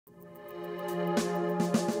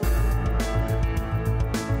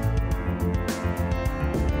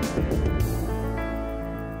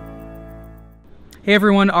Hey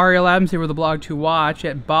everyone, Ariel Adams here with aBlogtoWatch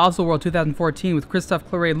at Basel World 2014 with Christophe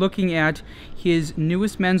Claret looking at his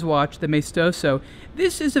newest men's watch, the Maestoso.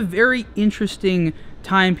 This is a very interesting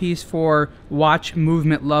timepiece for watch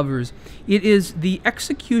movement lovers. It is the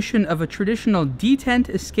execution of a traditional detent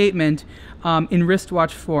escapement in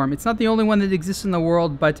wristwatch form. It's not the only one that exists in the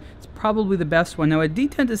world, but it's probably the best one. Now, a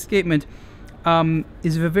detent escapement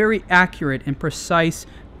is a very accurate and precise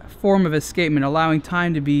form of escapement, allowing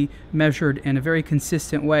time to be measured in a very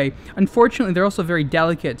consistent way. Unfortunately, they're also very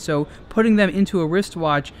delicate, so putting them into a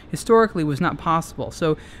wristwatch historically was not possible.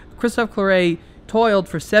 So Christophe Claret toiled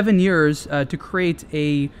for 7 years to create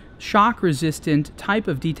a shock-resistant type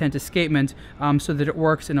of detent escapement so that it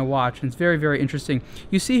works in a watch, and it's very, very interesting.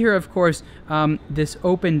 You see here, of course, this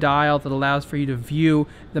open dial that allows for you to view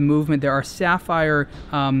the movement. There are sapphire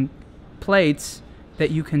plates that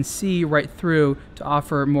you can see right through to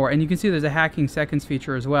offer more. And you can see there's a hacking seconds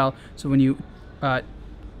feature as well, so when you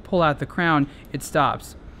pull out the crown, it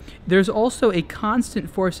stops. There's also a constant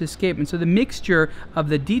force escapement, so the mixture of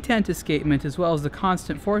the detent escapement as well as the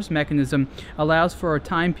constant force mechanism allows for a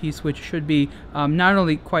timepiece which should be not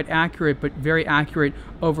only quite accurate, but very accurate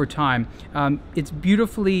over time. It's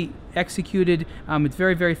beautifully executed, it's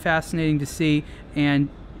very, very fascinating to see, and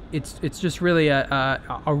it's just really a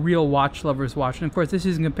real watch lover's watch. And of course, this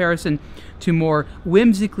is in comparison to more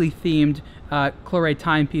whimsically themed Claret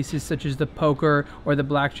timepieces such as the Poker or the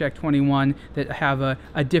Blackjack 21 that have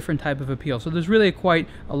a different type of appeal. So there's really quite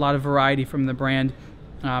a lot of variety from the brand.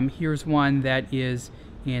 Here's one that is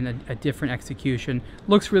in a different execution.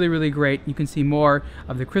 Looks really, really great. You can see more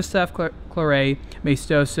of the Christophe Claret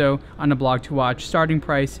Maestoso on aBlogtoWatch. Starting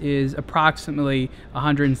price is approximately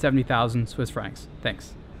 170,000 Swiss francs.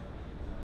 Thanks.